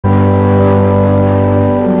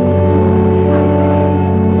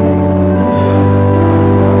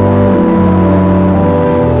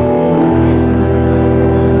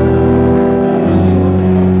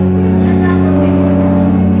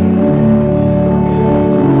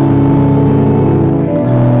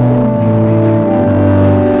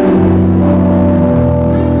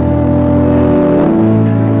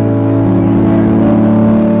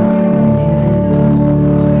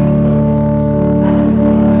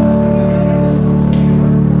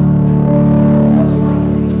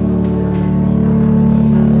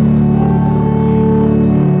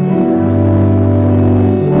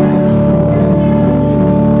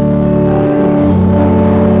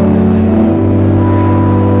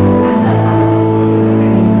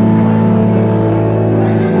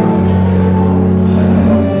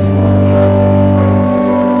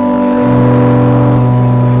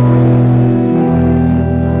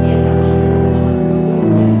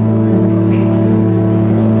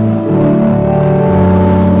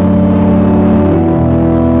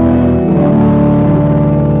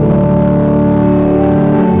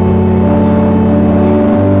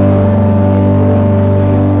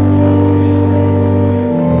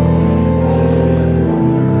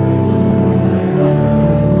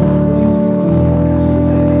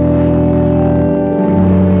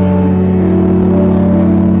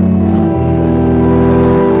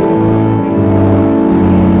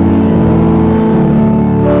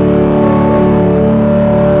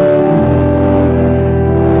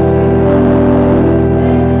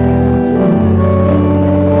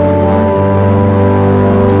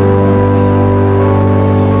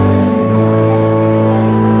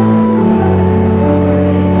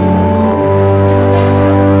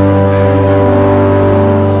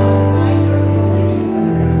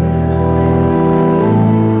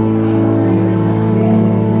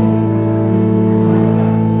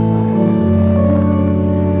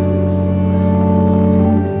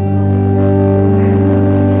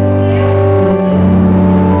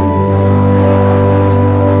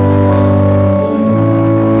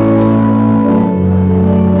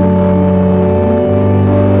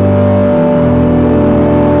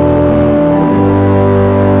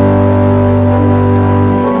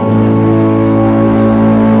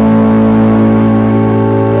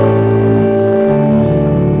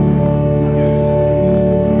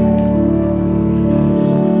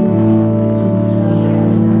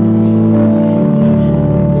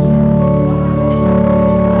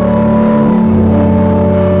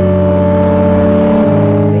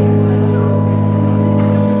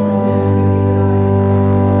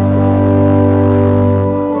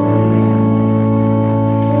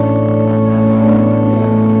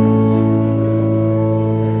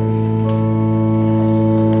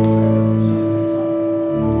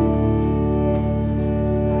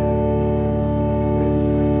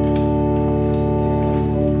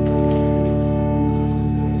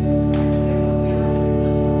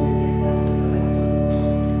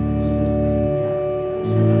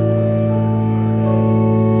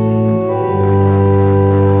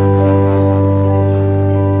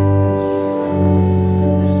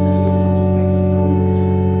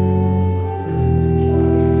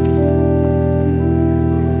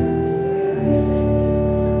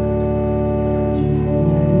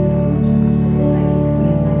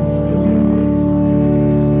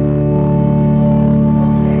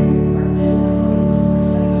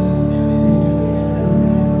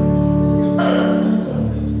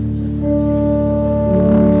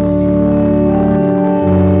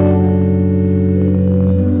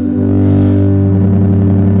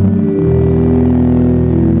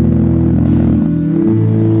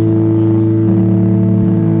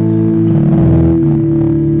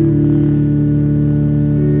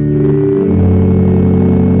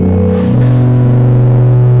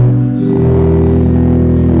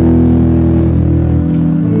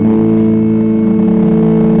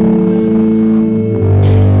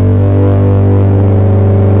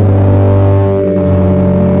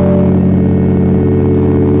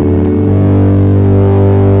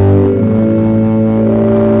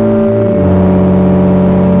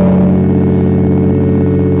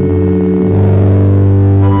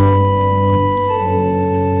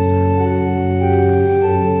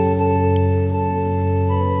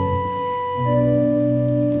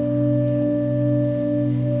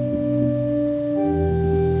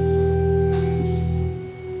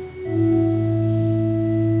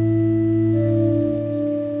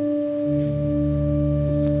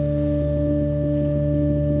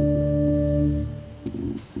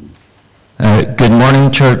Good morning,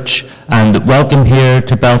 church, and welcome here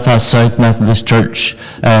to Belfast South Methodist Church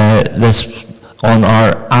this on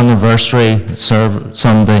our anniversary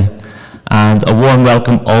Sunday, and a warm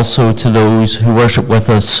welcome also to those who worship with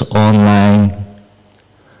us online.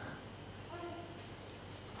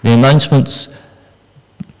 The announcements: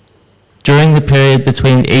 during the period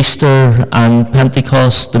between Easter and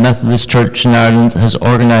Pentecost, the Methodist Church in Ireland has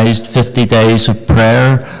organised 50 days of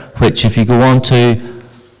prayer, which if you go on to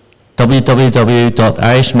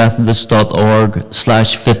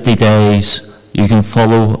www.irishmethodist.org/50days, you can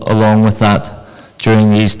follow along with that during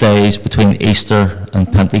these days between Easter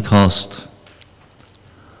and Pentecost.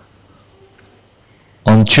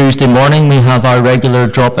 On Tuesday morning, we have our regular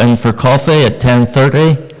drop-in for coffee at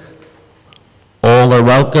 10:30. All are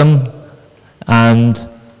welcome, and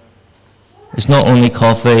it's not only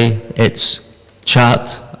coffee, it's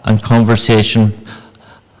chat and conversation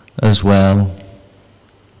as well.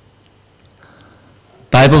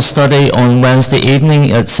 Bible study on Wednesday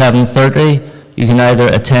evening at 7:30. You can either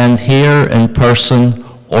attend here in person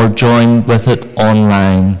or join with it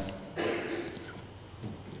online.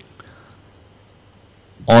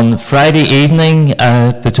 On Friday evening,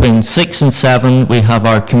 between 6 and 7, we have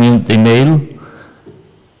our community meal.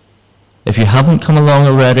 If you haven't come along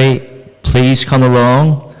already, please come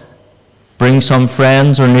along. Bring some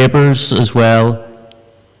friends or neighbours as well.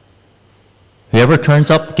 Whoever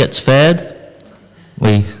turns up gets fed.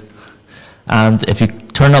 And if you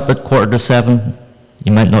turn up at 6:45,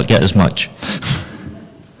 you might not get as much.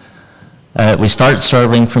 We start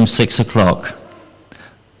serving from 6 o'clock.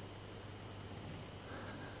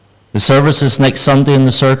 The services next Sunday in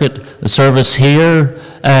the circuit, the service here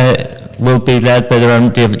will be led by the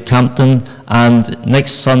Rev David Campton, and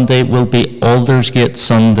next Sunday will be Aldersgate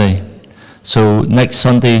Sunday. So next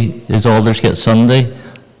Sunday is Aldersgate Sunday.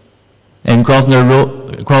 In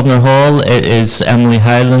Grosvenor Hall, it is Emily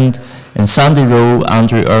Highland. In Sandy Row,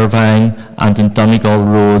 Andrew Irvine. And in Donegal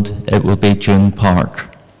Road, it will be June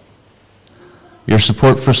Park. Your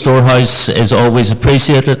support for Storehouse is always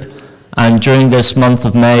appreciated. And during this month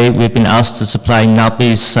of May, we've been asked to supply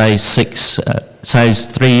nappies size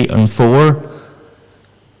 3 and 4.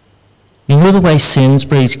 You know the way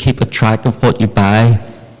Sainsbury's keep a track of what you buy?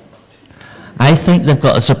 I think they've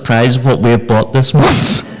got a surprise of what we've bought this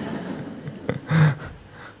month.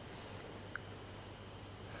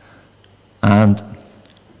 And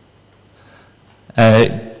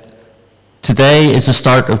today is the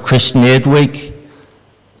start of Christian Aid Week.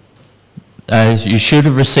 You should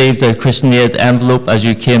have received a Christian Aid envelope as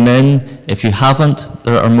you came in. If you haven't,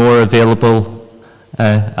 there are more available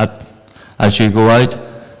as you go out.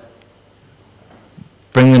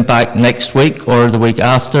 Bring them back next week or the week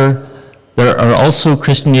after. There are also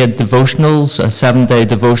Christian Aid devotionals, a 7-day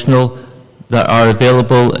devotional, that are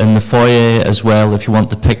available in the foyer as well if you want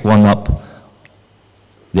to pick one up.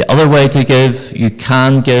 The other way to give, you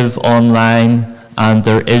can give online, and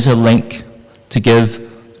there is a link to give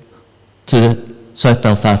to the South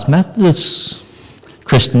Belfast Methodist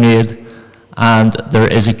Christian Aid, and there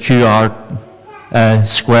is a QR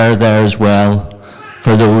square there as well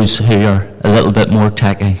for those who are a little bit more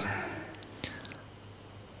techy.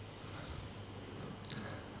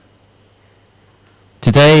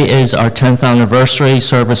 Today is our 10th anniversary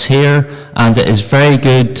service here, and it is very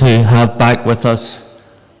good to have back with us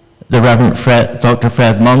the Rev Dr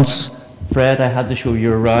Fred Munce. Fred, I had to show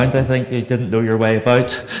you around. I think you didn't know your way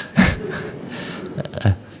about.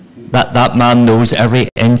 That man knows every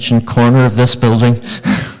inch and corner of this building.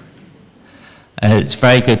 It's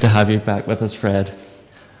very good to have you back with us, Fred.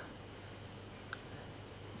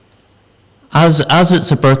 As it's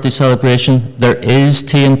a birthday celebration, there is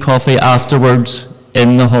tea and coffee afterwards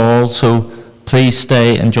in the hall, so please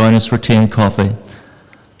stay and join us for tea and coffee.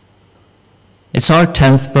 It's our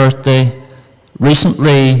 10th birthday.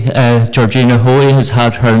 Recently, Georgina Hoey has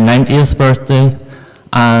had her 90th birthday,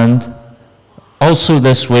 and also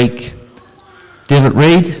this week, David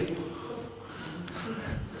Reid.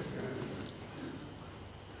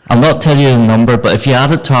 I'll not tell you the number, but if you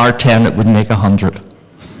add it to our 10, it would make 100.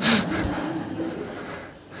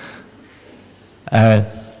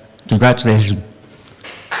 Congratulations.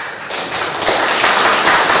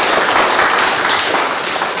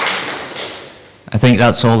 I think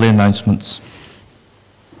that's all the announcements.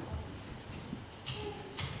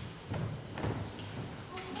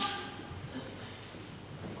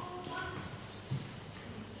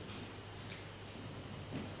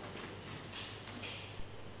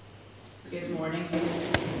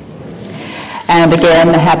 And again,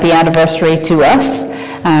 a happy anniversary to us.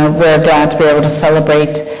 We're glad to be able to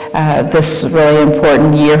celebrate this really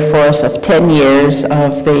important year for us of 10 years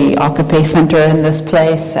of the Agape Centre in this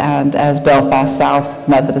place and as Belfast South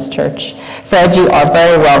Methodist Church. Fred, you are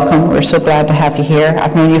very welcome. We're so glad to have you here.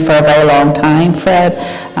 I've known you for a very long time, Fred,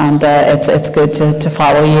 and it's good to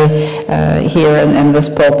follow you here in this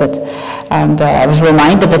pulpit. And I was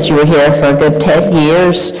reminded that you were here for a good 10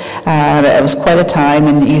 years. It was quite a time,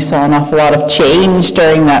 and you saw an awful lot of change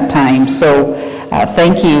during that time. So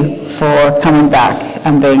thank you for coming back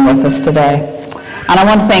and being with us today. And I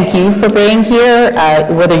want to thank you for being here,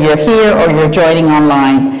 whether you're here or you're joining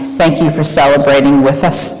online. Thank you for celebrating with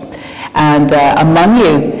us. And among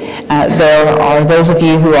you, there are those of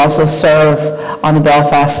you who also serve on the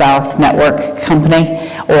Belfast South Network Company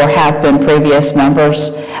or have been previous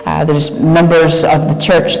members. There's members of the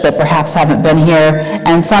church that perhaps haven't been here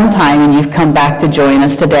in some time, and you've come back to join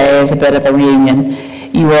us today as a bit of a reunion.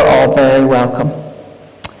 You are all very welcome.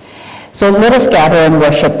 So let us gather and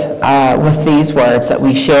worship with these words that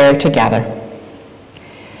we share together.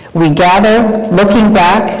 We gather looking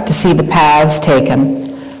back to see the paths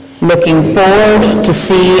taken, looking forward to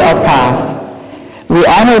see our path. We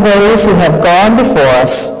honor those who have gone before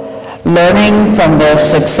us, learning from their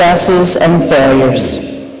successes and failures.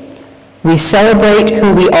 We celebrate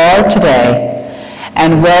who we are today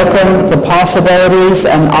and welcome the possibilities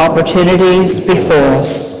and opportunities before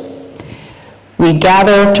us. We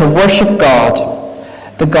gather to worship God,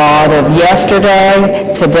 the God of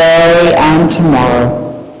yesterday, today, and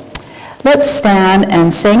tomorrow. Let's stand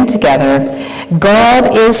and sing together,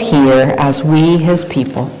 God is here as we his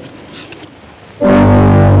people.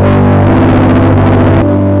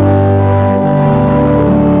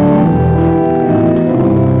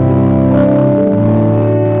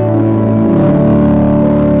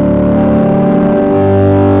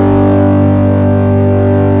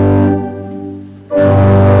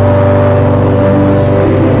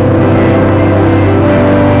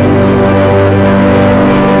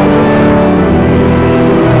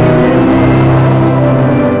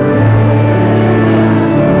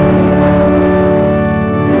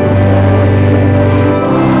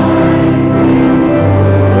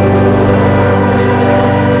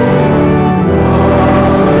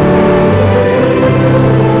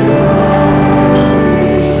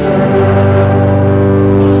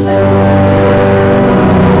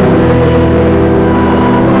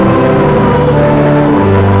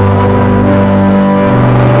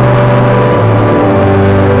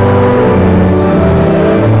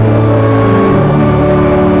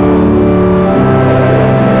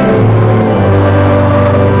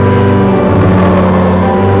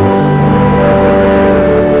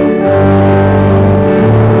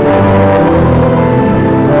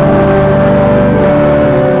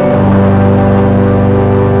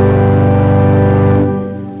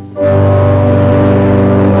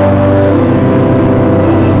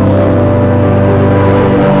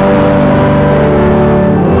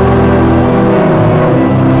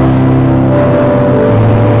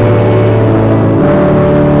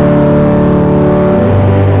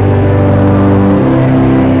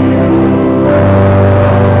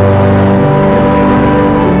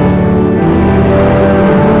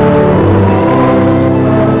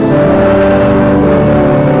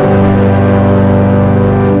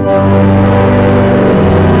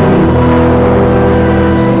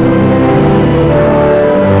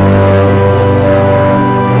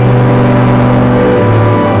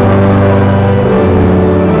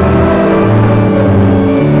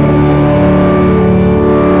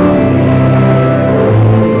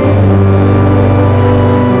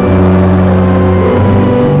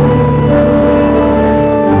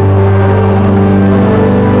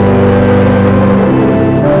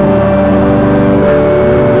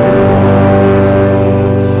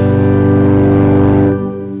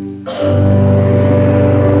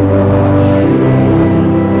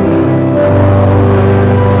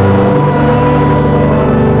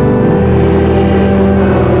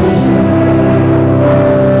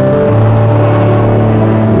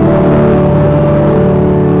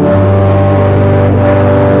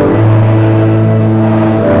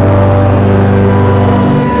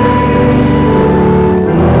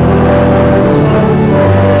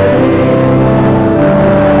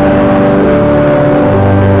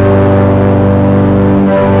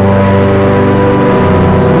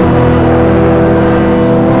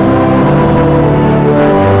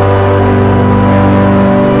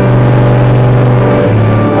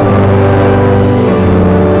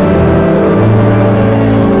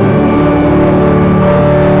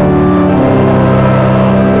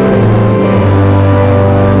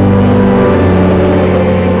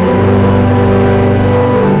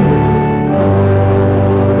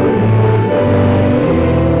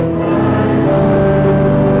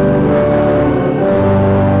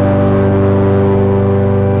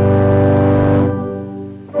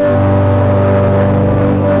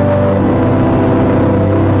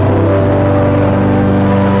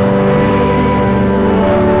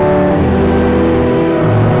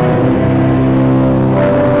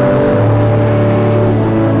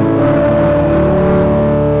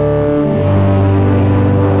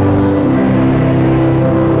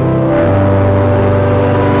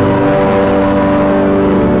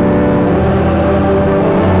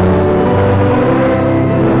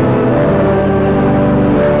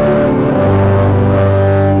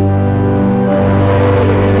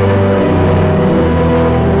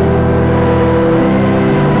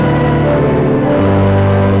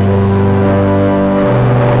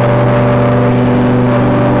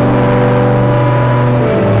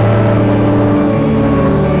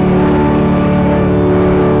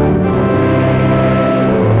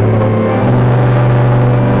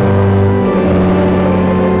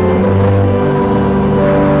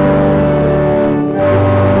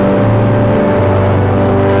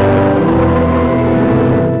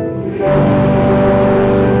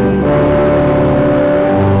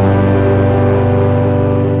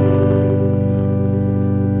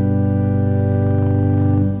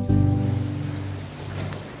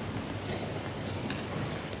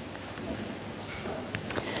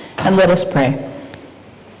 And let us pray.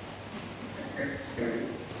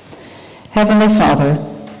 Heavenly Father,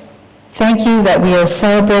 thank you that we are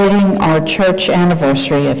celebrating our church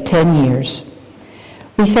anniversary of 10 years.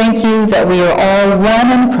 We thank you that we are all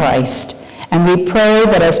one in Christ, and we pray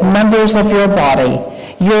that as members of your body,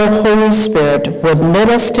 your Holy Spirit would knit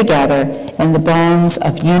us together in the bonds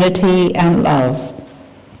of unity and love.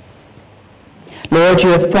 Lord, you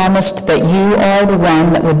have promised that you are the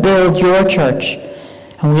one that would build your church,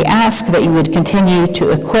 and we ask that you would continue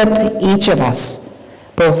to equip each of us,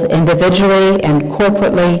 both individually and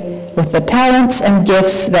corporately, with the talents and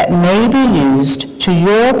gifts that may be used to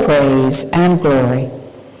your praise and glory.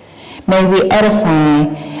 May we edify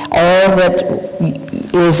all that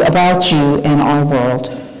is about you in our world.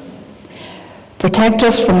 Protect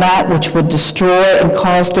us from that which would destroy and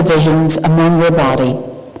cause divisions among your body.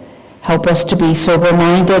 Help us to be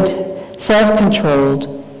sober-minded,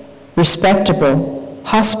 self-controlled, respectable,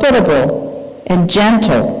 hospitable, and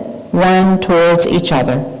gentle one towards each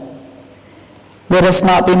other. Let us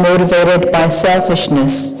not be motivated by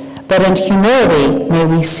selfishness, but in humility may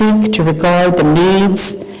we seek to regard the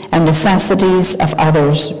needs and necessities of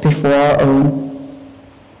others before our own.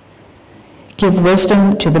 Give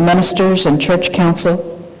wisdom to the ministers and church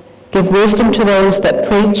council. Give wisdom to those that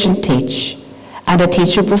preach and teach, and a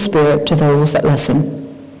teachable spirit to those that listen.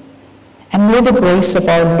 And may the grace of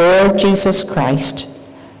our Lord Jesus Christ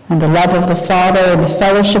and the love of the Father and the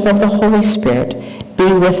fellowship of the Holy Spirit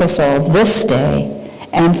be with us all this day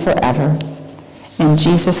and forever. In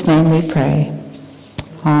Jesus' name we pray.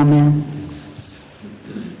 Amen.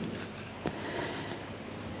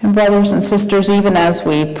 And brothers and sisters, even as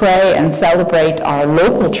we pray and celebrate our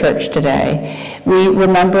local church today, we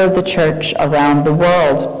remember the church around the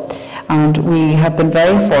world. And we have been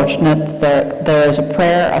very fortunate that there is a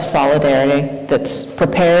prayer of solidarity that's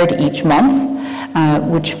prepared each month,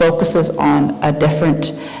 which focuses on a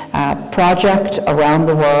different project around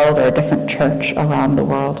the world or a different church around the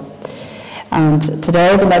world. And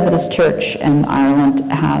today the Methodist Church in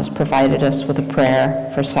Ireland has provided us with a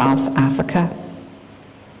prayer for South Africa.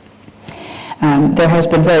 There has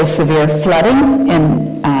been very severe flooding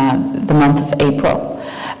in the month of April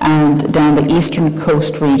and down the eastern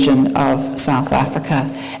coast region of South Africa.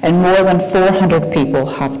 And more than 400 people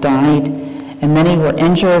have died, and many were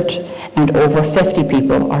injured, and over 50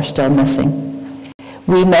 people are still missing.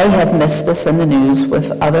 We may have missed this in the news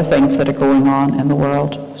with other things that are going on in the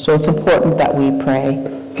world, so it's important that we pray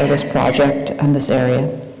for this project and this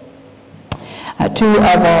area. Two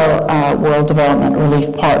of our World Development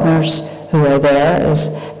Relief partners who are there is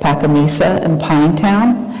Pakamisa in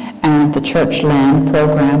Pinetown and the Church Land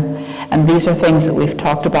Program. And these are things that we've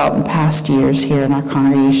talked about in past years here in our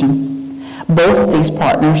congregation. Both of these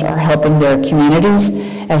partners are helping their communities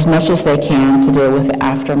as much as they can to deal with the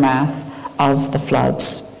aftermath of the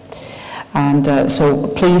floods. And so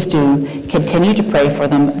please do continue to pray for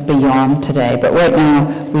them beyond today. But right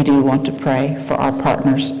now, we do want to pray for our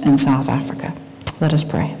partners in South Africa. Let us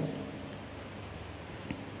pray.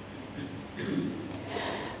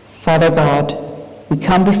 Father God, we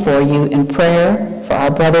come before you in prayer for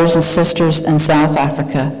our brothers and sisters in South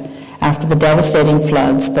Africa after the devastating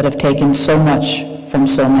floods that have taken so much from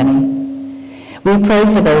so many. We pray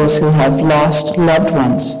for those who have lost loved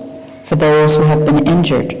ones, for those who have been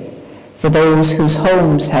injured, for those whose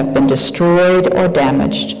homes have been destroyed or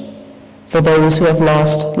damaged, for those who have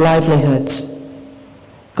lost livelihoods.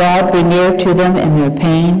 God, be near to them in their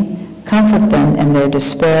pain, comfort them in their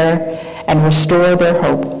despair, and restore their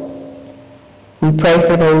hope. We pray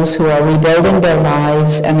for those who are rebuilding their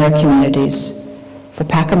lives and their communities, for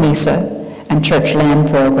Pakamisa and Church Land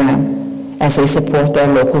Program as they support their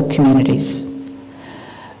local communities.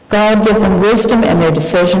 God, give them wisdom in their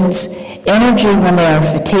decisions, energy when they are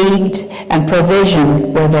fatigued, and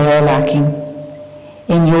provision where they are lacking.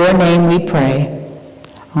 In your name we pray.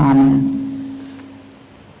 Amen.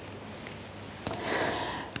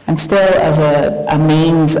 And still, as a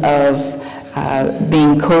means of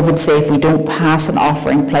being COVID safe, we don't pass an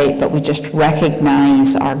offering plate, but we just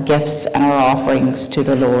recognize our gifts and our offerings to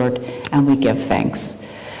the Lord, and we give thanks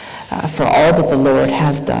for all that the Lord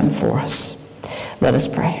has done for us. Let us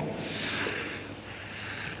pray.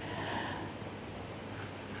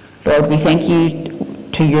 Lord, we thank you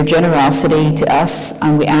to your generosity to us,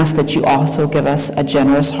 and we ask that you also give us a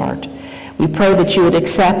generous heart. We pray that you would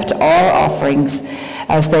accept our offerings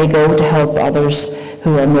as they go to help others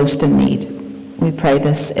who are most in need. We pray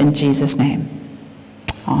this in Jesus' name.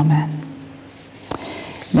 Amen.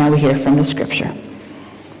 Now we hear from the scripture.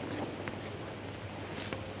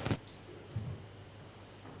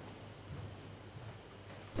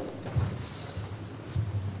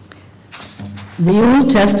 The Old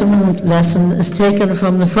Testament lesson is taken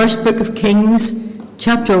from the first book of Kings,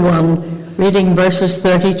 chapter 1, reading verses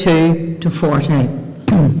 32 to 40.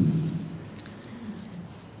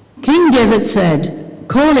 King David said,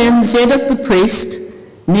 "Call in Zadok the priest,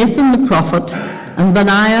 Nathan the prophet, and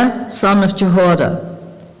Benaiah son of Jehoiada."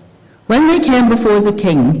 When they came before the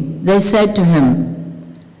king, they said to him,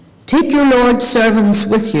 "Take your Lord's servants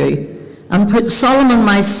with you, and put Solomon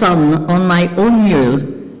my son on my own mule,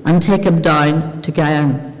 and take him down to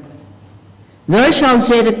Gihon. There shall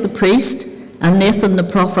Zadok the priest and Nathan the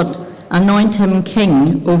prophet anoint him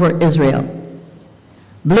king over Israel.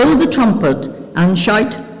 Blow the trumpet and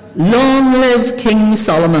shout, 'Long live King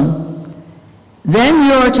Solomon!' Then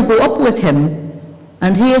you are to go up with him,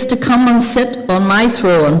 and he is to come and sit on my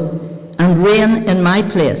throne and reign in my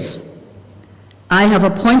place. I have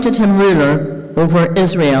appointed him ruler over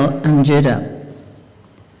Israel and Judah."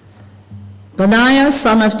 Benaiah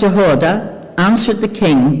son of Jehoiada answered the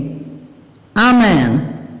king,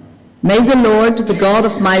 "Amen. May the Lord, the God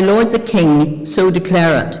of my lord the king, so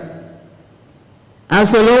declare it.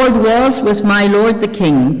 As the Lord was with my lord the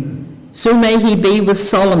king, so may he be with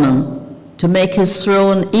Solomon, to make his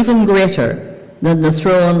throne even greater than the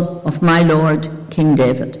throne of my lord King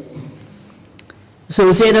David."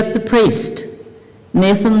 So Zadok the priest,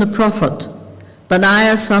 Nathan the prophet,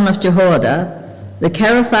 Benaiah son of Jehoiada, the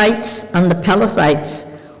Kerethites and the Pelethites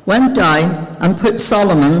went down and put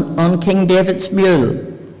Solomon on King David's mule,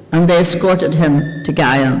 and they escorted him to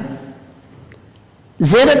Gihon.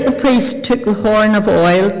 Zadok the priest took the horn of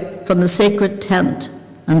oil from the sacred tent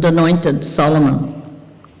and anointed Solomon.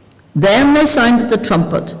 Then they sounded the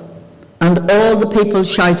trumpet, and all the people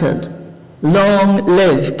shouted, "Long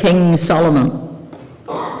live King Solomon!"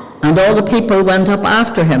 And all the people went up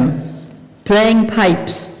after him, playing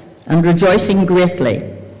pipes and rejoicing greatly,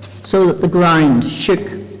 so that the ground shook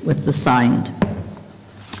with the sound.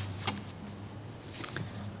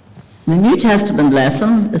 The New Testament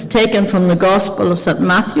lesson is taken from the Gospel of St.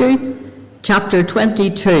 Matthew, chapter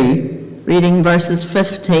 22, reading verses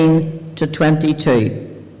 15 to 22.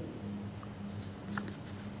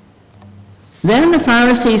 Then the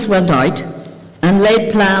Pharisees went out and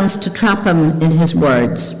laid plans to trap him in his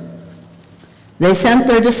words. They sent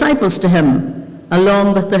their disciples to him,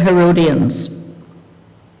 along with the Herodians.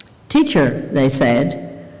 "Teacher," they said,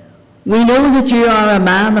 "we know that you are a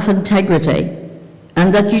man of integrity,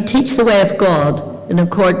 and that you teach the way of God in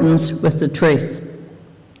accordance with the truth.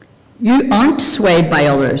 You aren't swayed by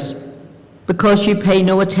others, because you pay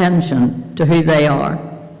no attention to who they are.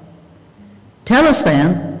 Tell us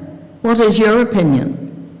then, what is your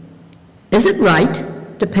opinion? Is it right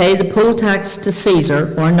to pay the poll tax to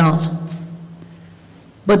Caesar or not?"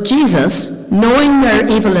 But Jesus, knowing their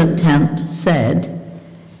evil intent, said,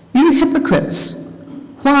 "You hypocrites,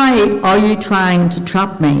 why are you trying to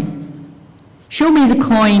trap me? Show me the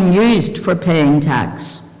coin used for paying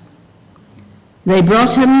tax." They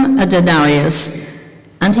brought him a denarius,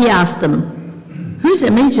 and he asked them, "Whose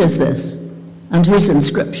image is this, and whose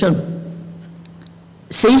inscription?"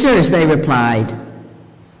 "Caesar's," they replied.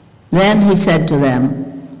 Then he said to them,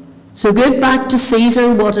 "So give back to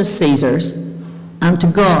Caesar what is Caesar's, and to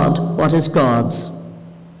God what is God's."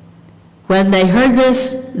 When they heard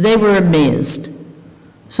this, they were amazed.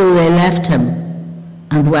 So they left him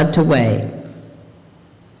and went away.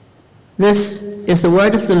 This is the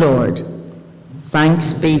word of the Lord.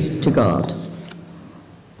 Thanks be to God.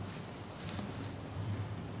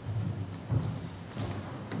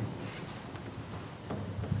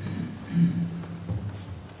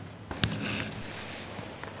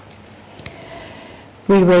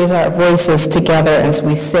 We raise our voices together as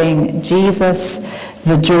we sing, "Jesus,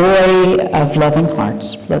 the joy of loving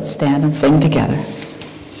hearts." Let's stand and sing together.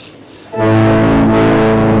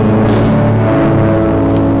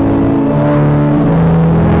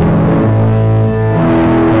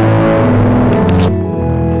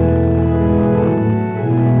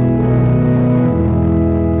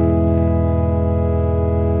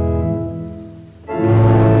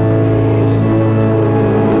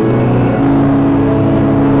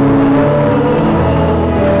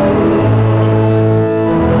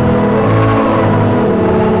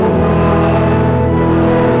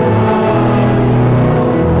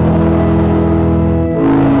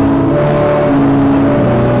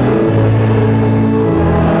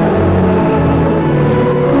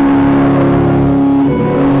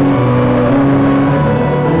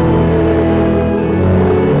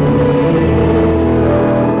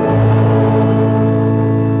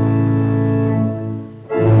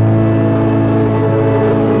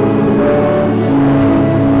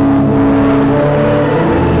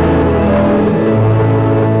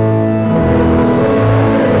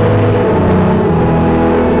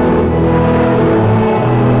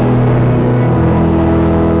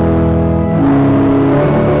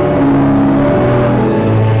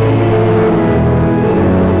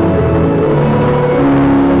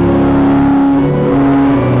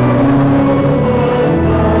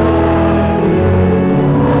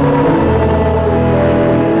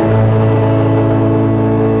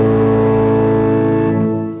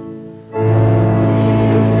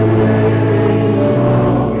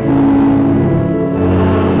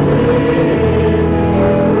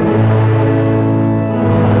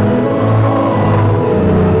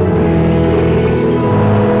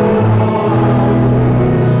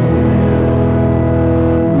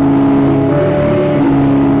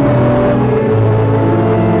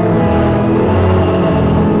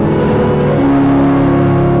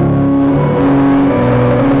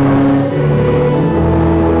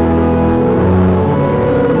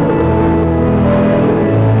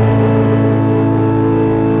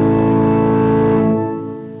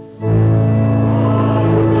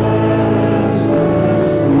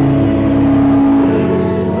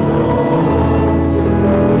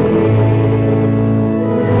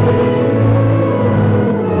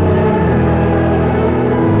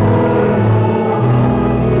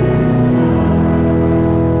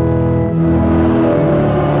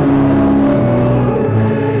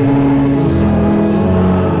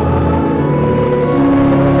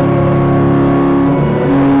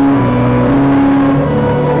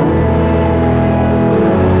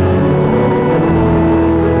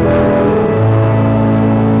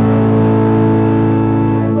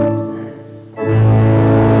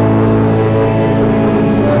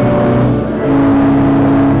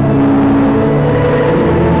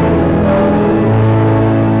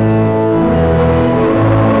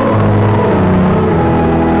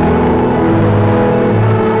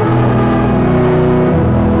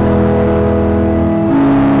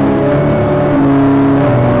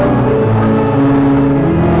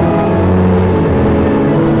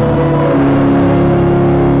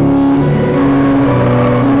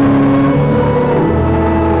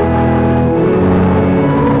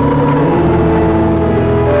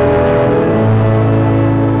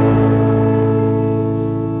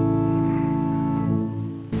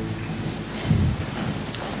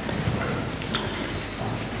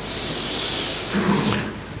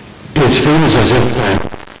 seems as if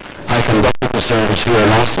I conducted the service here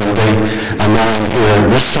last Sunday, and now I'm here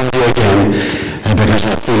this Sunday again, because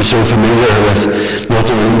I feel so familiar with not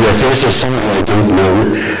only your faces, some of you I don't know,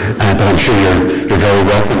 but I'm sure you're very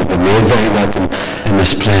welcome, you've been made very welcome in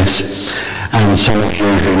this place. And some of you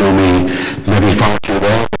who know me maybe far too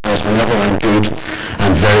well, because whenever I'm good,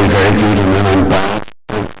 I'm very, very good, and when I'm bad,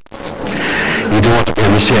 you don't want to be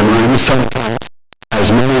in the same room sometimes. As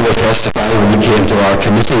many will testify when we came to our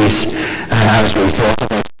committees, as we thought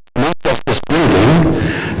about not just this building,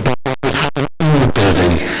 but what would happen in the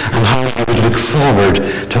building, and how you would look forward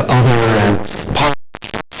to other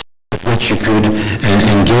partnerships with which you could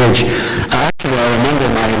engage. Actually, I remember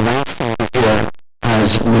my last time here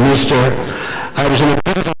as minister, I was in a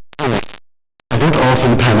bit of a panic. I don't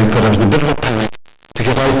often panic, but I was in a bit of a panic to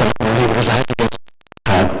get out that morning, because I had to get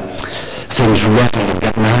things ready and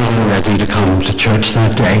get Marilyn ready to come to church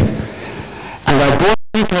that day. And I bought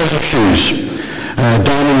 2 pairs of shoes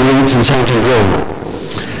down in Leeds and Santry Road.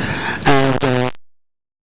 And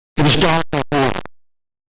it was dark that morning.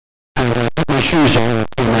 And I put my shoes on and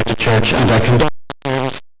came out to church, and I conducted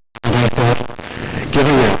myself, and I thought,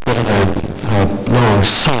 giving a bit of a long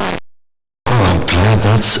sigh, oh, I'm glad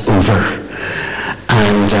that's over.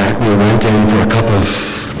 And we went in for a cup of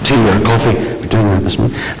tea or coffee. We're doing that this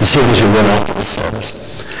morning. The same as we went after the service.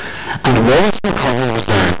 And Wallace McConnell was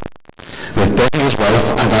there with Betty, his wife,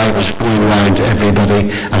 and I was going around to everybody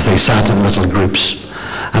as they sat in little groups.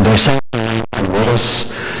 And I sat down, and Wallace,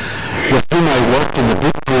 with whom I worked in the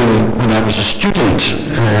book room when I was a student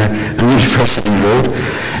on University Road,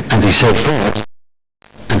 and he said, Fred,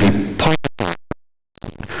 and he pointed at me.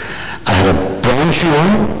 I had a brown shoe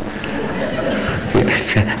on,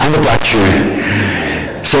 and a black shoe.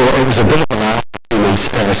 So it was a bit of a laugh between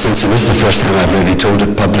us ever since, and this is the first time I've really told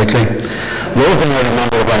it publicly. The other thing I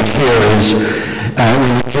remember about here is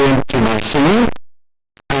when we came to my singing,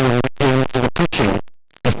 and when we came to the preaching,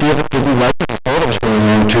 if David didn't like it, I thought it was going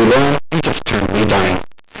on too long, he just turned me down.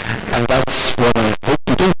 And that's what I hope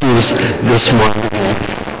you don't do this morning,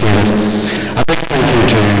 David. A big thank you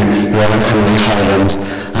to Reverend Emily Highland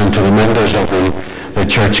and to the members of the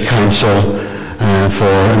Church Council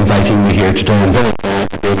for inviting me here today. I'm very glad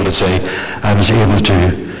to be able to say I was able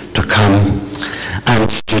to come, and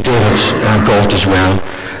to David Galt as well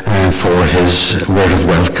for his word of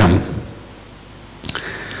welcome.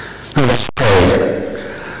 Now let's pray.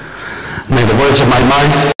 May the words of my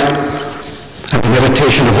mouth and the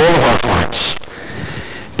meditation of all of our hearts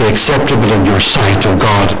be acceptable in your sight, O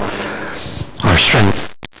God, our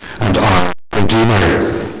strength and our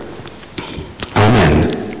Redeemer.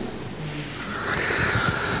 Amen.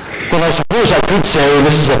 Well, I suppose I could say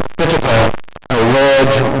this is a bit of a red,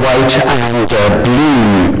 white and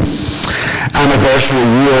blue anniversary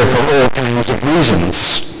year for all kinds of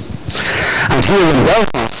reasons. And here in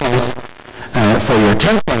Belfast, for your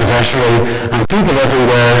 10th anniversary, and people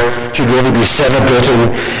everywhere should really be celebrating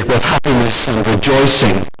with happiness and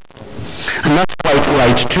rejoicing. And that's quite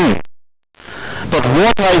right too. But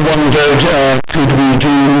what I wondered could we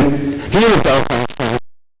do here at Belfast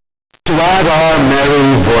to add our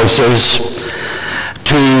merry voices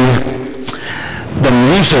to the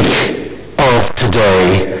music of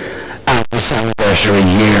today and this anniversary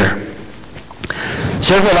year.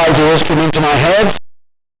 Several ideas came into my head.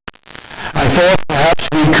 I thought perhaps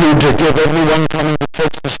we could give everyone coming to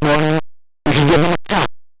church this morning, we could give them a cap.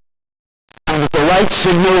 And with the right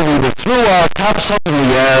signal, we would throw our caps up in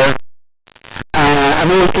the air, an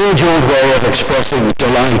age-old way of expressing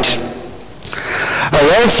delight. Or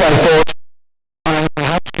else I thought I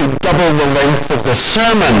perhaps could double the length of the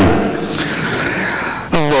sermon.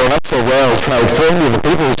 Oh, well, that's a well-tried formula,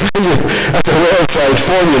 people tell you. That's a well-tried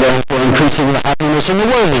formula for increasing the happiness in the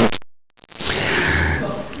world.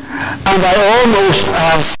 And I almost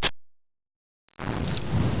asked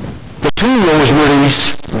the 2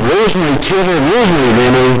 Rosemarys, Rosemary Taylor and Rosemary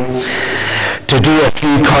Rainey, to do a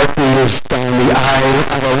few cartwheels down the aisle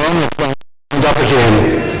and a run of them and up again.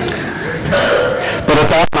 But at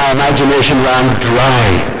that my imagination ran dry.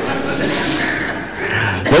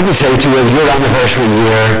 Let me say to you, your anniversary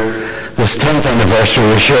year, this 10th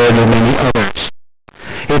anniversary is shared with many others.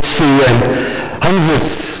 It's the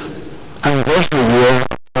 100th anniversary year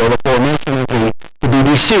for the formation of the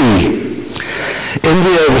BBC.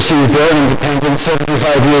 India received their independence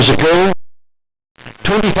 75 years ago.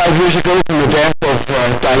 25 years ago from the death of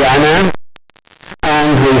Diana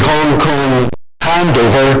and the Hong Kong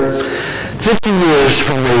handover, 50 years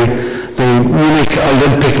from the Munich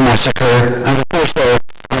Olympic massacre, and of course there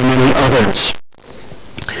are many others.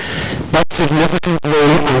 But significantly,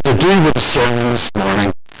 and to do with the sermon this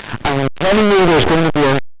morning, I'm telling you there's going to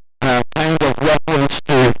be a time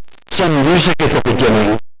music at the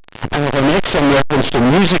beginning, and if I make some reference to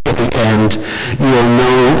music at the end, you'll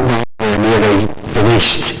know that we're nearly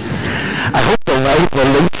finished. I hope the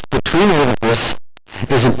link between all of this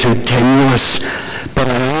isn't too tenuous, but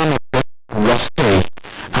I am a bit rusty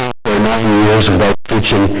after 9 years without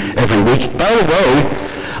preaching every week. By the way,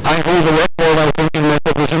 I hold the record, I think, in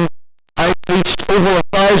Methodism. I preached over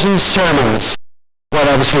 1,000 sermons while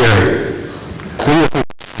I was here. What do you think?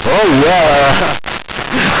 Oh, yeah!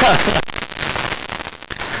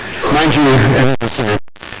 Mind you,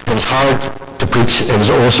 it was hard to preach. It was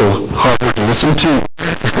also harder to listen to.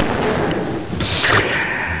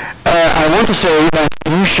 I want to say that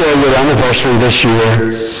you share your anniversary this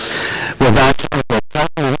year with that of the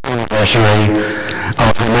platinum anniversary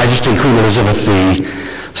of Her Majesty Queen Elizabeth II,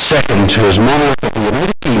 who is monarch of the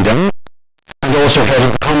United Kingdom and also head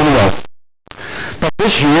of the Commonwealth. But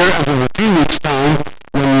this year, and in a few weeks' time,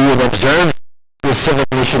 when you will observe this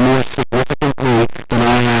celebration more significantly than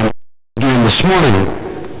I am doing this morning,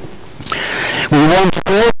 we want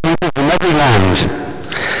all people from every land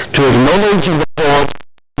to acknowledge and applaud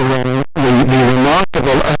the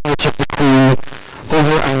remarkable efforts of the Queen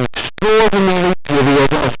over an extraordinary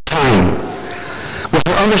period of time, with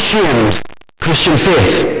her unashamed Christian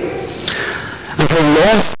faith, and her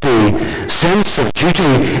lofty sense of duty.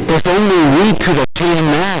 If only we could attain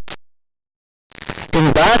that.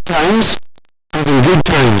 In bad times and in good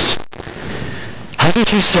times, hasn't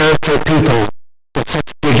she served her people with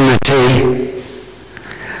such dignity?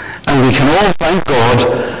 And we can all thank God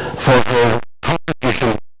for her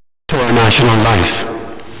contribution to our national life.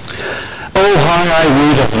 Oh, how I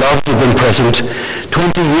would have loved to have been present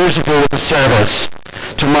 20 years ago at the service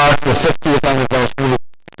to mark the 50th anniversary,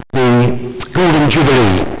 the Golden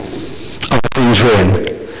Jubilee of the Queen's reign.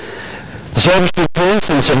 The service took place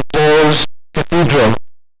in St. Paul's Cathedral,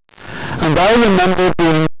 and I remember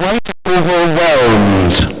being quite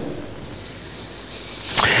overwhelmed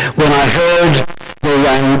when I heard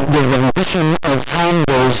the rendition of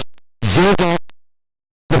Handel's Zadok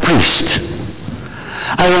the Priest.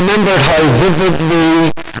 I remembered how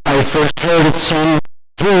vividly I first heard it sung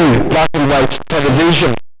through black and white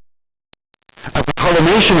television at the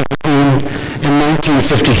coronation of the Queen in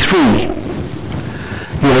 1953.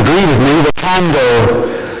 You'll agree with me that Handel,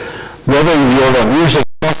 whether you're a music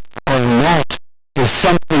buff or not, is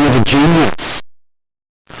something of a genius.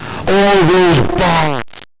 All those bars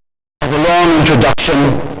of a long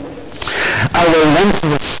introduction, a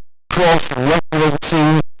relentless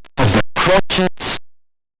cross-referencing of the crotchets,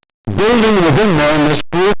 building within them this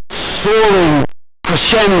great soaring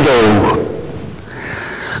crescendo.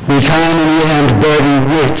 We can in the end barely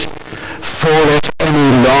wait for it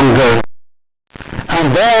any longer.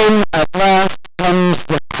 And then at last comes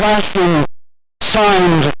the crashing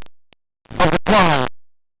sound of the choir.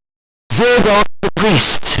 Zadok the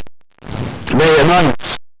Priest, they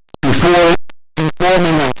announce before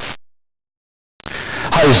informing us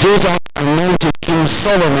how Zadok anointed King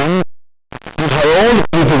Solomon, and how all the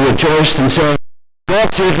people rejoiced and said,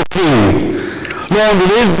 God save the King, long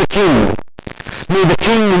live the King, may the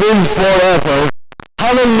King live forever,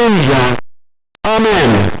 hallelujah,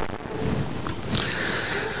 amen.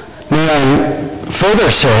 May I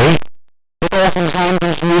further say that often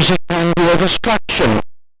Handel's music can be a distraction.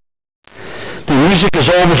 The music is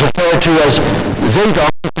always referred to as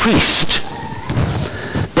Zadok the Priest.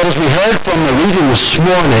 But as we heard from the reading this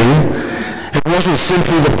morning, it wasn't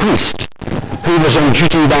simply the priest who was on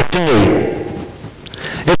duty that day.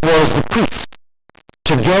 It was the priest,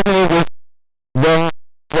 together with the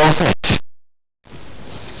prophet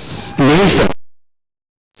Nathan,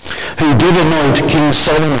 who did anoint King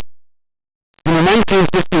Solomon. In the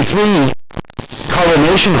 1953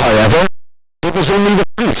 coronation, however, it was only the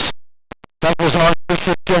priest. That was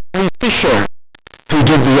Archbishop Geoffrey Fisher who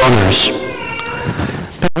did the honours.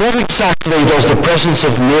 But what exactly does the presence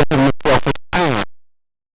of Nathan the prophet add?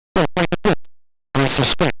 Well, quite a bit, I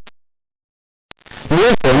suspect.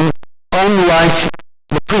 Nathan, unlike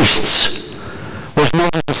the priests, was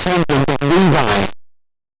not a descendant of Levi,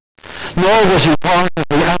 nor was he part of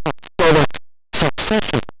the apostolic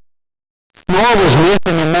succession, nor was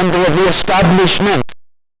Nathan a member of the establishment.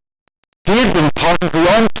 He had been part of the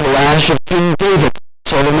entourage of King David,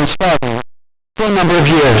 Solomon's father, for a number of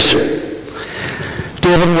years.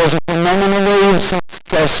 David was a phenomenally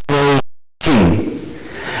successful king.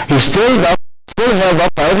 He still held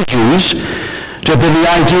up by the Jews to be the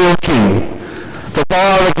ideal king, the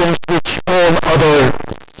bar against which all other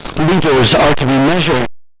leaders are to be measured.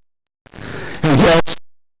 And yet,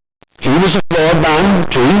 he was a flawed man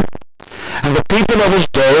too, and the people of his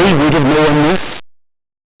day would have known this.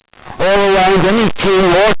 All around any king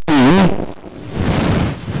or queen,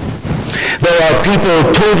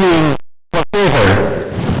 toadying whatever,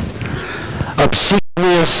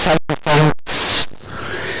 obsequious sacrifice,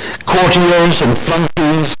 courtiers and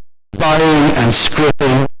flunkies, bowing and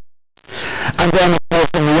scraping. And then, of course,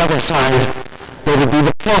 on the other side, there would be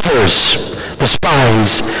the plotters, the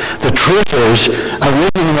spies, the traitors,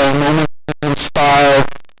 awaiting their moment to conspire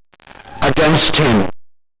against him.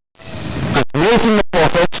 And Nathan the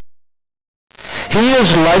prophet, he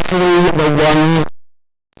is likely the one,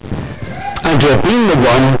 and to have been the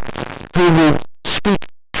one, who would speak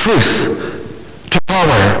truth to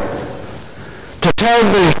power, to tell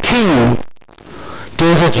the king,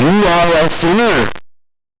 David, you are a sinner.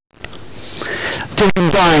 Take him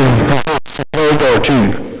down, perhaps a peg or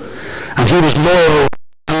two. And he was loyal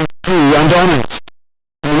and true and honest.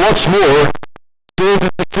 And what's more,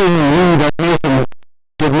 David the king knew that Nathan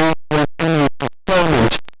did not want any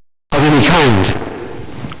fulfillment of any kind.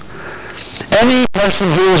 Any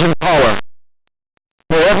person who is in power,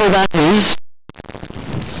 wherever that is,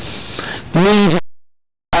 need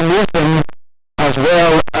a Nathan as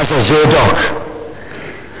well as a Zadok.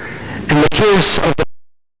 In the case of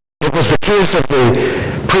it was the case of the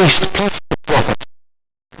priest plus the prophet,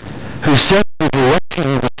 who set the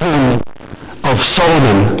direction the tone of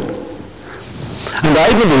Solomon. And I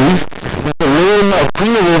believe that the reign of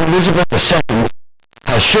Queen Elizabeth II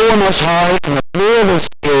has shown us how, in the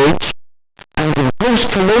pluralist age and in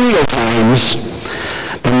post-colonial times,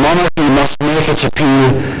 the monarchy must make its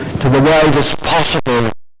appeal to the widest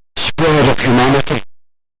possible spread of humanity.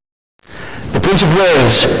 The Prince of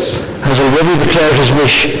Wales has already declared his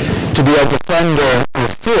wish to be a defender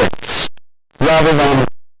of faiths rather than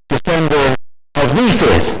defender of the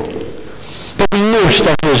faith. But we note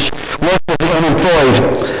that his work with the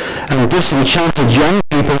unemployed and disenchanted young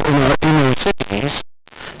people in our inner cities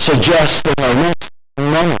suggests that our next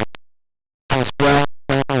monarch has well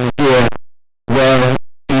here well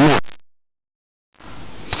enough.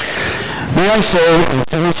 May I say, and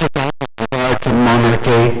finish it up with regard to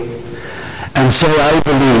monarchy, and say I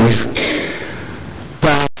believe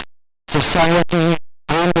that society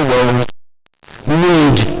and the world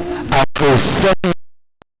need a prophetic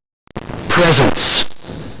presence.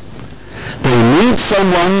 They need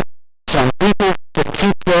someone, some people to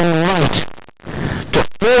keep them right, to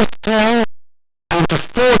foretell and to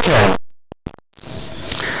foretell.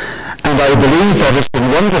 And I believe that it's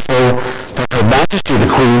been wonderful that Her Majesty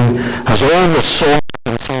the Queen has always sought to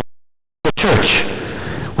consult the Church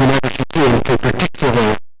whenever she came to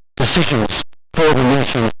particular decisions for the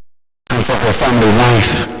nation and for her family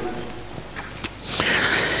life.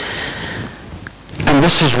 And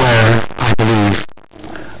this is where I believe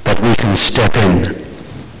that we can step in.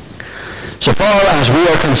 So far as we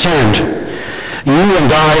are concerned, you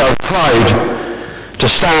and I are proud to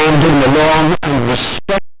stand in the long and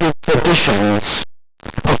respected traditions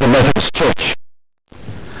of the Methodist Church.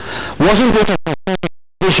 Wasn't it a prophetic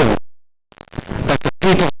vision that the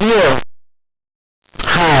people here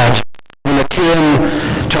had when it came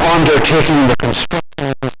to undertaking the construction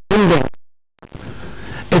of this building?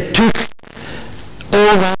 It took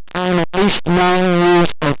all that time, at least 9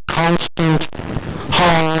 years of constant,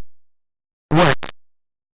 hard work,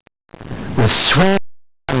 with sweat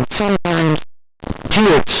and sometimes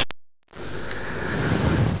tears.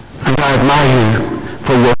 And I admire you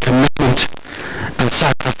for your commitment and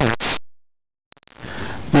sacrifice.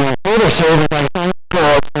 May I further say that I thank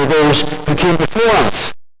God for those who came before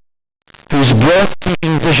us, whose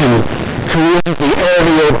breathtaking vision created the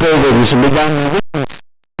earlier buildings and began the witness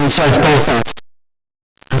in South Belfast,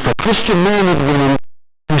 and for Christian men and women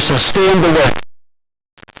who sustained the work,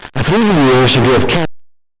 and through the years who have kept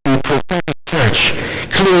the prophetic church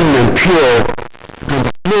clean and pure, and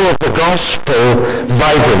the flow of the gospel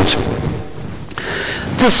vibrant.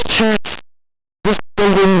 This church, this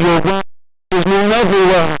building, your work, is known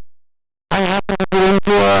everywhere. I happened to go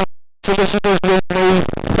into a solicitor's locally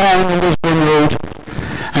down in Lisburn Road,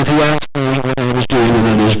 and he asked me what I was doing in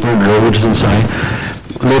the Lisburn Road since I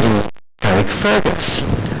live in Carrickfergus.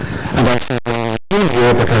 And I said, well, I came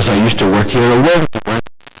here because I used to work here a while ago.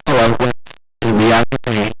 I worked in the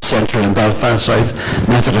Agape Centre in Belfast South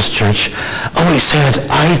Methodist Church. Oh, he said,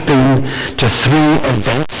 I've been to 3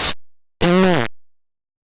 events in there.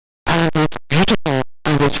 And it's beautiful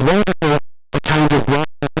and it's wonderful the kind of work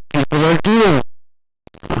that the people are doing.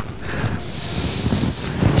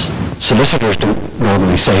 Solicitors don't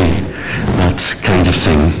normally say that kind of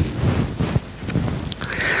thing.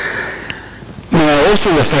 May I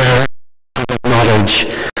also refer and acknowledge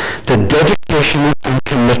the dedication and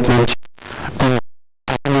commitment of,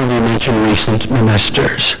 I can only mention recent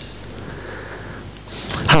ministers.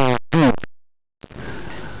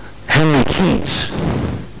 Henry Keys,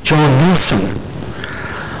 lesson.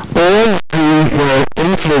 All who were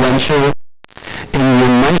influential in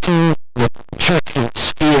uniting the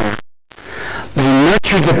churches here, they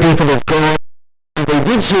nurtured the people of God, and they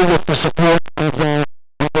did so with the support of their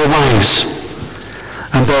wives.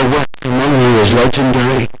 And their work among you is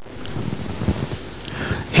legendary.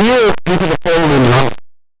 Here, people have fallen in love.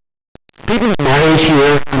 People are married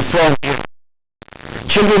here and from here.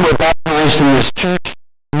 Children were baptized in this church.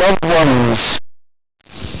 Loved ones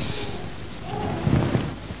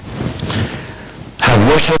have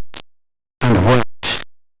worshipped and worked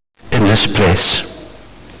in this place.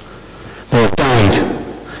 They have died.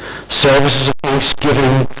 Services of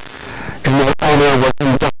thanksgiving in their honor were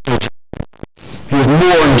conducted. You have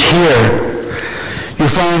mourned here. You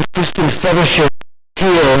found Christian fellowship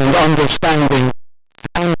here and understanding.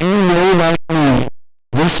 And you know, like me,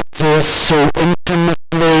 this place so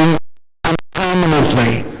intimately and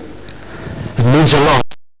permanently. It means a lot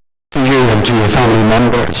to you and to your family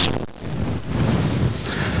members.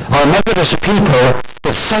 Our Methodist people,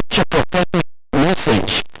 with such a prophetic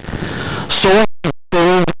message, sought to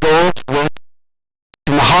build God's work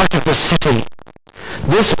in the heart of the city.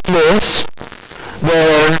 This place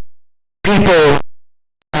where people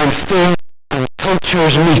and faith and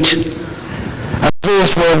cultures meet. A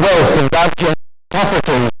place where wealth and abject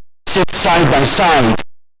poverty sit side by side.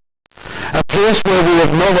 A place where we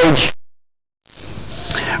acknowledge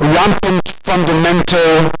rampant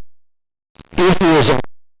fundamental atheism,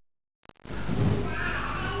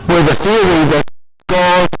 where the theory that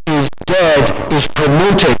God is dead is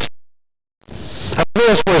promoted. A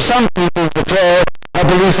place where some people declare a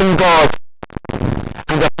belief in God,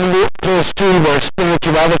 and a place too where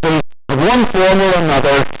spirituality of one form or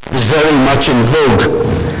another is very much in vogue.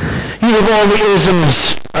 You have all the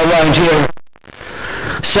isms around here.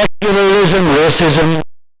 Secularism, racism,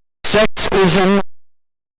 sexism,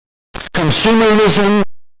 consumerism,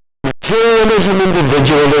 materialism,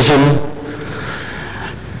 individualism.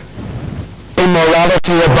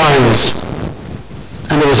 Immorality abounds,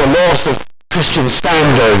 and there is a loss of Christian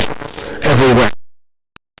standard everywhere.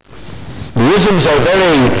 The isms are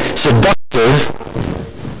very seductive,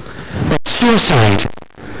 but suicide,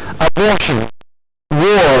 abortion,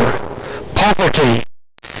 war, poverty,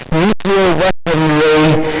 nuclear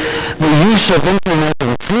weaponry, the use of internet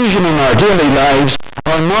intrusion in our daily lives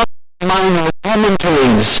are not minor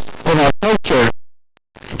commentaries on our culture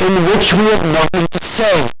in which we have nothing to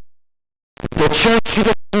say. The church should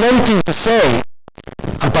have plenty to say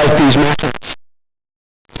about these matters.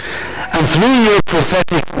 And through your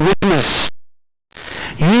prophetic witness,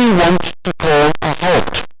 you want to call a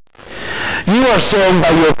halt. You are saying by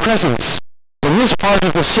your presence in this part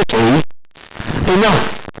of the city,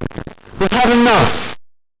 enough. We've had enough.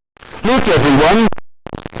 Look, everyone,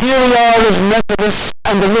 here we are as Methodists,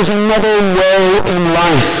 and there is another way in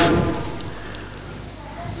life.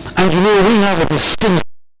 And you know, we have a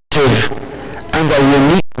distinctive and a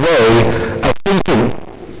unique way of thinking.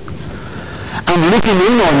 And looking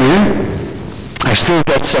in on you, I still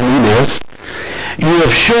get some emails, you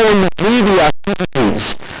have shown through the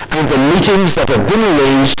activities and the meetings that have been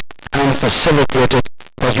arranged and facilitated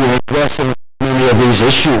that you are addressing many of these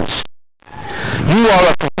issues. You are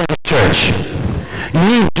a prophetic church.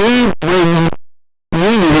 You do bring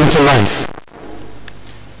new meaning to life.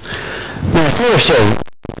 Now, I further say,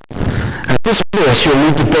 at this place you'll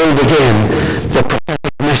need to build again the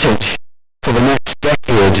prophetic message for the next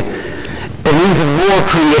decade in even more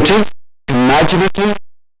creative, imaginative,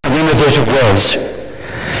 and innovative ways,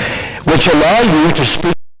 which allow you to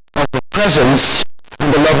speak of the presence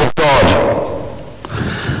and the love of God.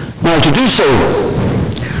 Now, to do so,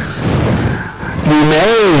 you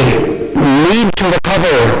may need to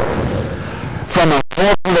recover from a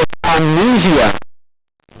corporate amnesia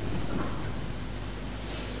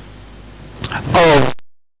of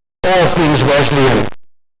all things Wesleyan.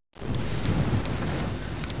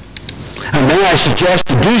 And may I suggest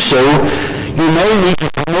to do so, you may need to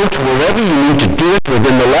promote wherever you need to do it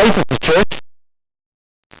within the life of the church,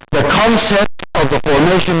 the concept of the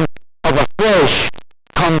formation of a fresh,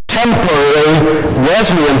 contemporary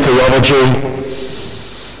Wesleyan theology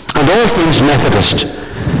and all things Methodist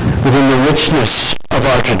within the richness of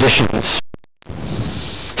our traditions.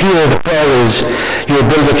 Here the prayer is, you'll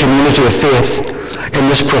build a community of faith in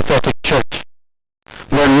this prophetic church,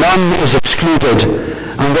 where none is excluded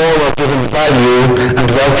and all are given value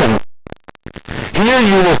and welcome. Here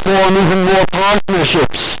you will form even more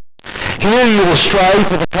partnerships. Here you will strive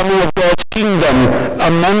for the coming of God's kingdom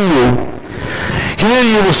among you. Here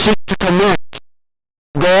you will seek to connect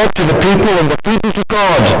God to the people and the people to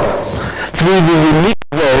God through the unique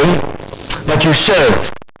way that you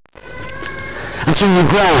serve.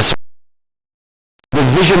 grasp the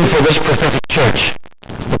vision for this prophetic church,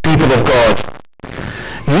 the people of God.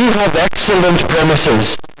 You have excellent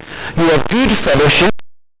premises. You have good fellowship.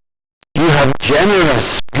 You have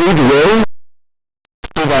generous goodwill.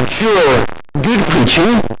 And I'm sure good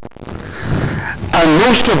preaching. And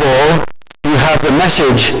most of all, you have the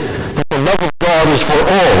message that the love of God is for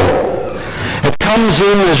all. It comes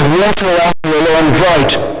in as water after a long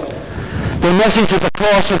drought. The message of the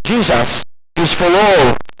cross of Jesus is for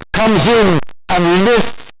all. Comes in and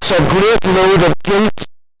lifts a great load of guilt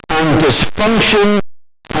and dysfunction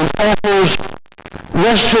and offers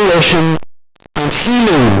restoration and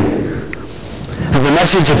healing. And the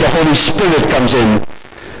message of the Holy Spirit comes in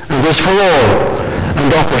and is for all,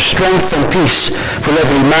 and offers strength and peace for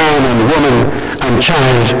every man and woman and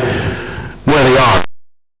child where they are.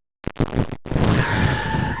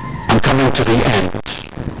 I'm coming to the end.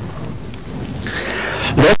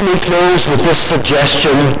 Let me close with this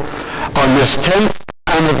suggestion on this 10th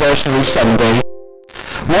anniversary Sunday,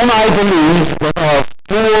 one I believe that our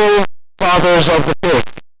four fathers of the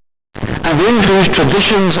faith, and in whose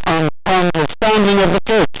traditions and understanding of the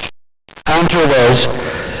church and Therese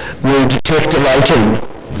would take delight in.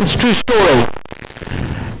 It's a true story.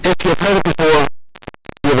 If you've heard it before,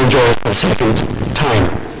 you'll enjoy it for a second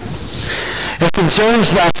time. It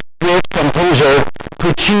concerns that great composer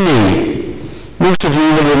Puccini. Most of you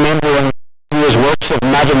will remember his works of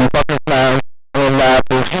Madame Butterfly or La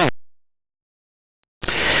Bohème.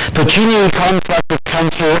 Puccini contracted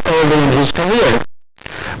cancer early in his career,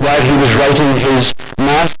 while he was writing his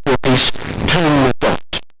masterpiece, Turandot.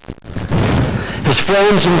 His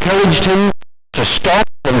friends encouraged him to stop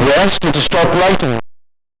and rest and to stop writing.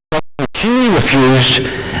 But Puccini refused,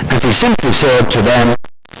 and he simply said to them,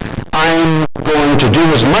 I'm going to do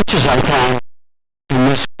as much as I can in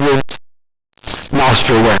this great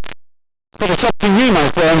masterwork. But it's up to you, my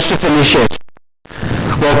friends, to finish it.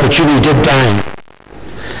 Well, Puccini did die.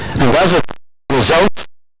 And as a result,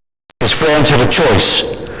 his friends had a choice.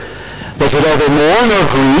 They could either mourn or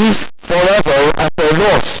grieve forever at their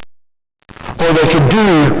loss, or they could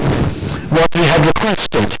do what he had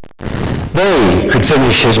requested. They could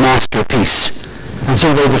finish his masterpiece, and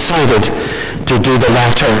so they decided to do the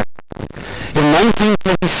latter. In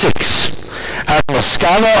 1926, at La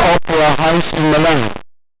Scala Opera House in Milan,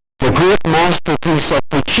 the great masterpiece of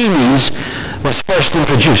Puccini's was first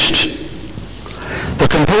introduced. The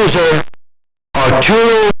composer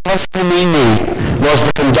Arturo Toscanini was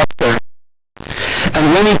the conductor,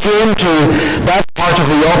 and when he came to that part of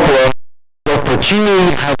the opera where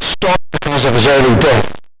Puccini had stopped because of his early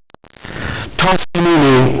death,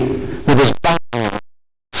 Toscanini, with his back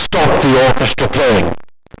stopped the orchestra playing.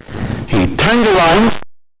 He turned around,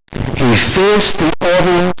 he faced the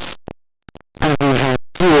audience, and he had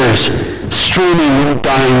tears streaming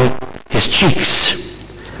down his cheeks.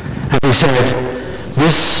 And he said,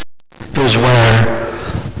 this is where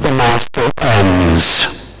the master ends.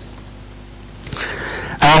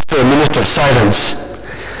 After a minute of silence,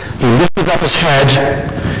 he lifted up his head,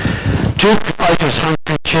 took out his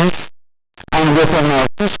handkerchief, and with an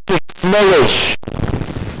artistic flourish,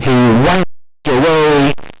 he wiped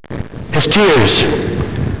away his tears.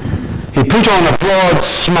 He put on a broad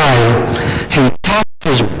smile, he tapped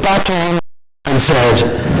his baton and said,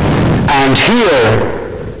 and here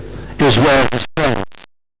is where his friends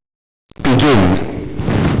begin.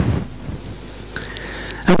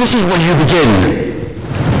 And this is where you begin.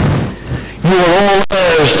 You are all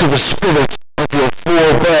heirs to the spirit of your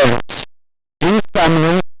forebears, in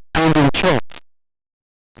family and in church.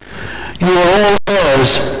 You are all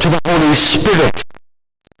heirs to the Holy Spirit.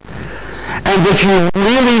 And if you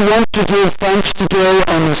really want to give thanks today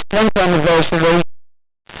on this 10th anniversary,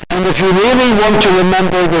 and if you really want to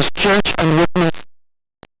remember this church and witness,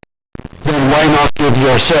 then why not give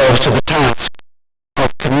yourselves to the task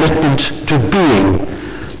of commitment to being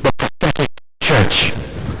the prophetic church?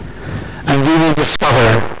 And you will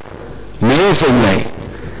discover, amazingly,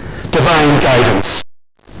 divine guidance,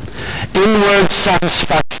 inward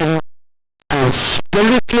satisfaction, and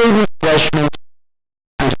spiritual refreshment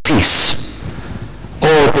and peace,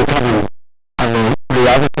 all becoming a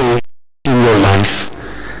reality in your life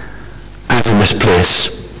and in this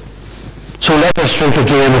place. So let us drink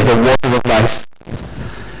again of the water of life.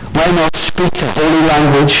 Why not speak a holy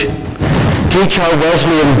language, teach our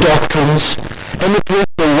Wesleyan doctrines, imitate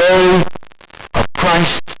the way of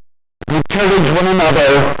Christ, encourage one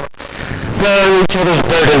another, bear each other's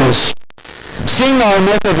burdens, sing our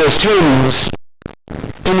Methodist hymns,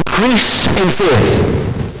 increase in faith,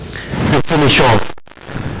 and finish off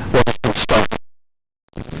what has been started.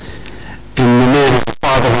 In the name of the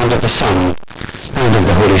Father, and and of the Son, and of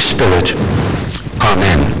the Holy Spirit.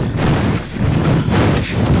 Amen.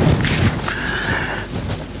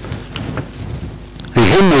 The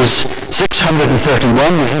hymn is 631,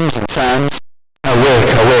 the hymns and psalms,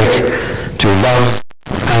 Awake, awake, to love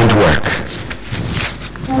and work.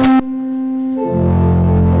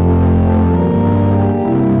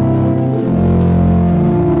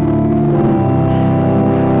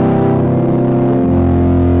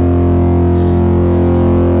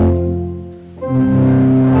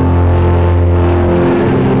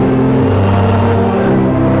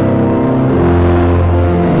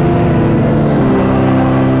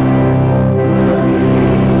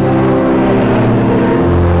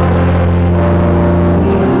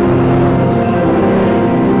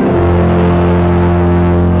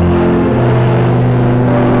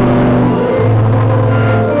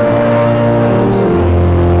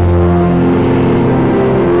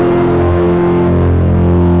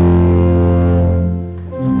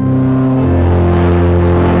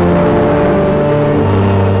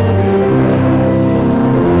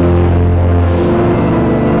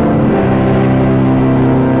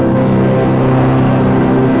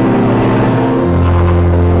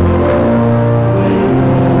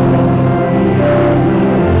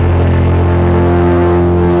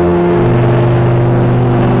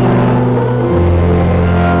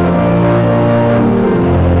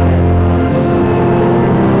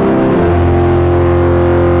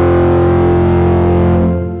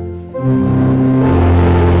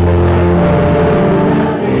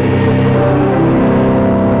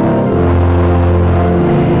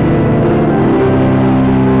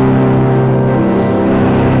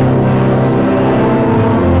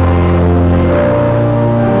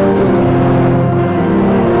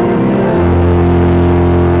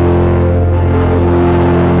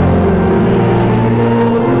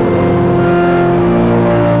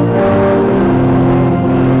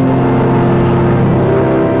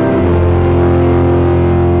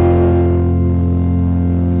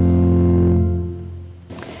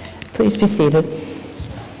 Please be seated.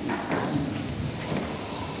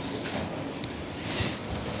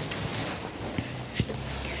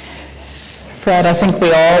 Fred, I think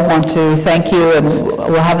we all want to thank you, and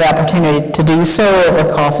we'll have the opportunity to do so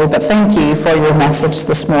over coffee, but thank you for your message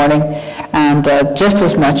this morning, and just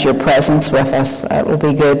as much your presence with us. It will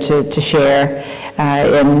be good to share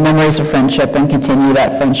in memories of friendship and continue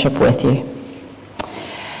that friendship with you.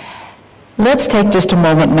 Let's take just a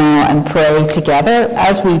moment now and pray together.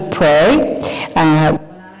 As we pray,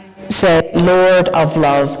 say, Lord of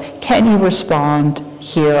love, can you respond?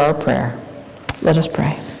 Hear our prayer. Let us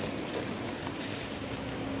pray.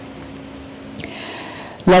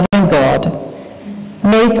 Loving God,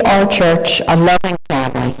 make our church a loving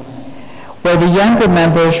family, where the younger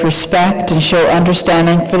members respect and show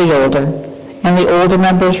understanding for the older, and the older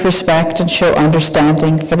members respect and show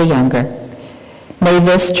understanding for the younger. May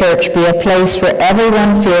this church be a place where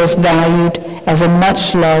everyone feels valued as a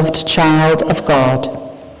much-loved child of God.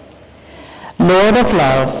 Lord of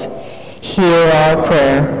love, hear our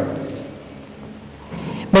prayer.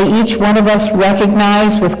 May each one of us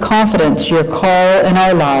recognize with confidence your call in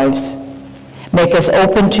our lives. Make us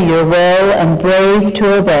open to your will and brave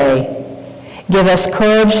to obey. Give us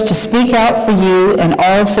courage to speak out for you in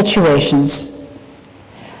all situations.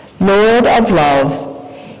 Lord of love,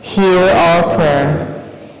 hear our prayer.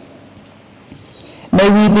 May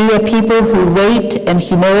we be a people who wait in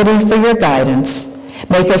humility for your guidance.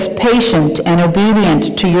 Make us patient and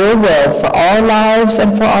obedient to your will for our lives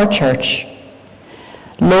and for our church.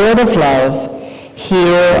 Lord of love,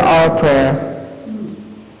 hear our prayer.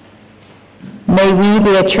 May we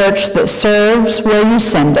be a church that serves where you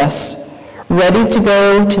send us, ready to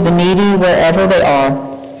go to the needy wherever they are.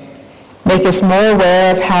 Make us more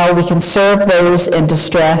aware of how we can serve those in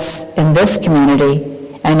distress in this community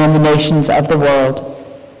and in the nations of the world.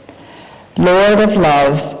 Lord of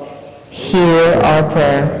love, hear our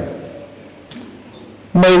prayer.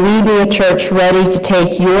 May we be a church ready to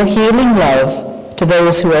take your healing love to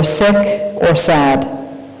those who are sick or sad.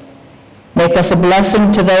 Make us a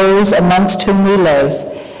blessing to those amongst whom we live,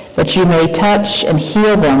 that you may touch and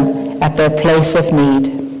heal them at their place of need.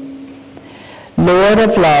 Lord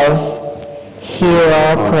of love, hear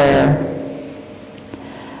our prayer.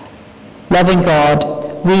 Loving God,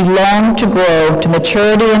 we long to grow to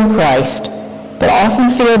maturity in Christ, but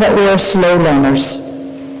often feel that we are slow learners.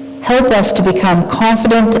 Help us to become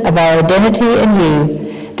confident of our identity in you,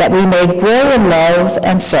 that we may grow in love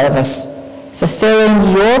and service,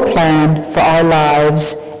 fulfilling your plan for our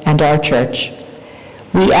lives and our church.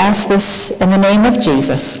 We ask this in the name of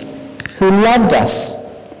Jesus, who loved us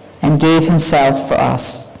and gave himself for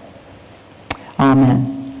us.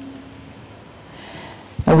 Amen.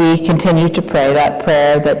 And we continue to pray that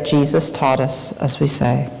prayer that Jesus taught us as we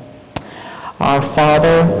say, Our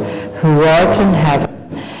Father, who art in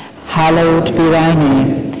heaven, hallowed be thy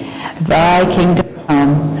name. Thy kingdom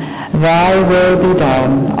come, thy will be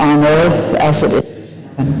done, on earth as it is in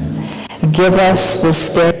heaven. Give us this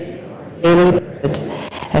day our daily bread,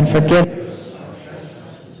 and forgive us our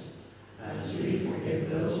trespasses, as we forgive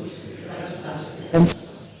those who trespass against us.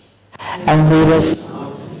 And lead us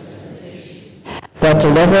not into temptation, but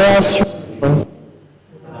deliver us from evil.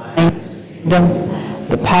 For thine is the kingdom,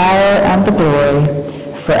 the power, and the glory,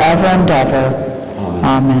 forever and ever.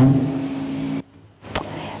 Amen.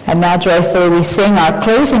 And now joyfully we sing our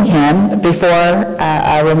closing hymn. Before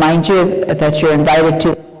I remind you that you're invited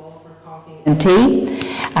to for coffee and tea.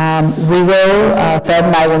 Fred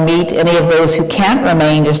and I will meet any of those who can't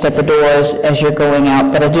remain just at the doors as you're going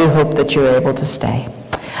out, but I do hope that you're able to stay.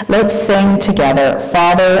 Let's sing together,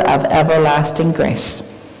 Father of Everlasting Grace.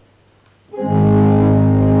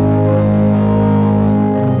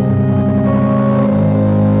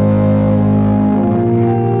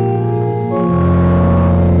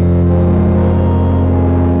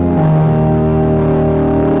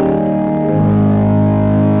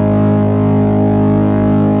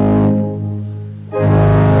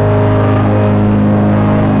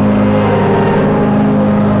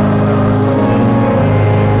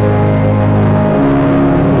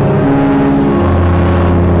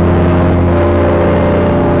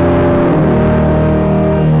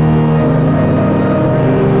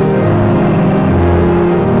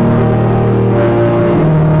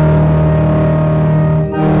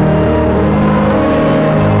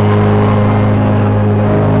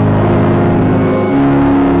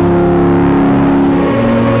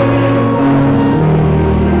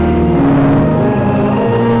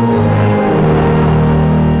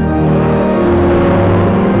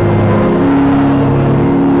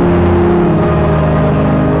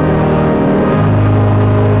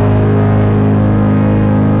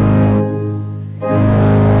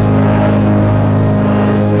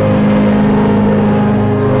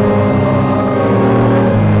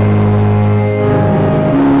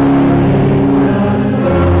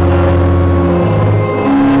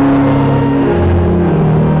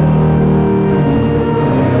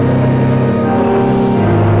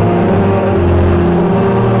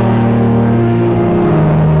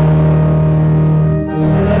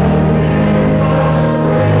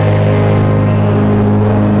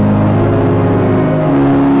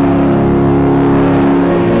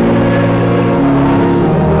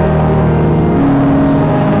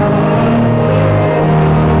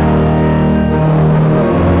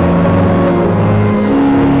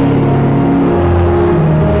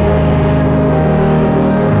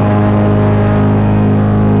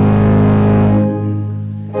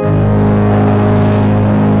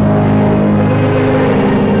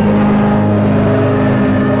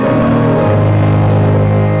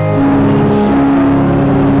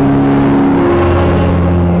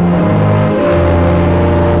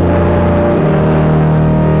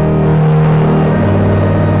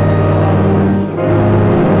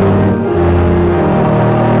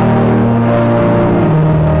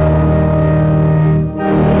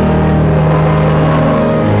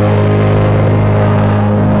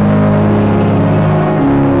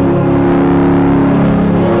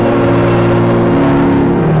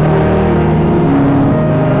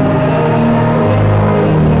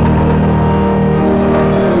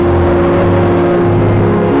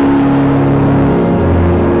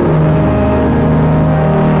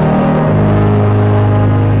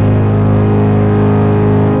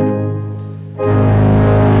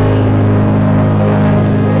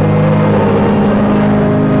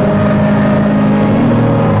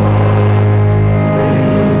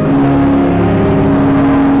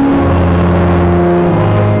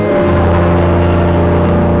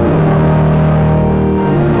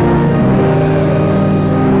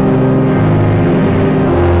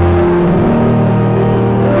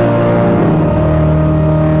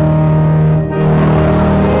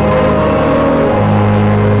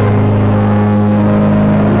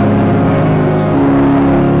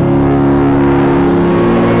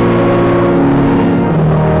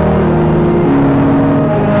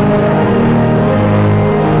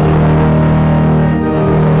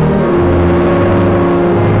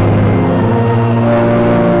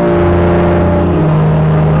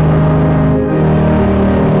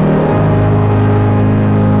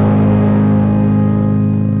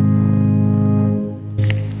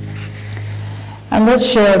 And let's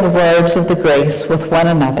share the words of the grace with one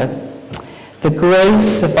another. The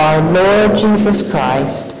grace of our Lord Jesus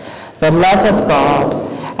Christ, the love of God,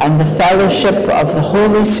 and the fellowship of the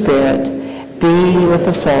Holy Spirit be with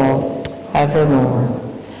us all evermore.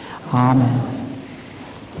 Amen.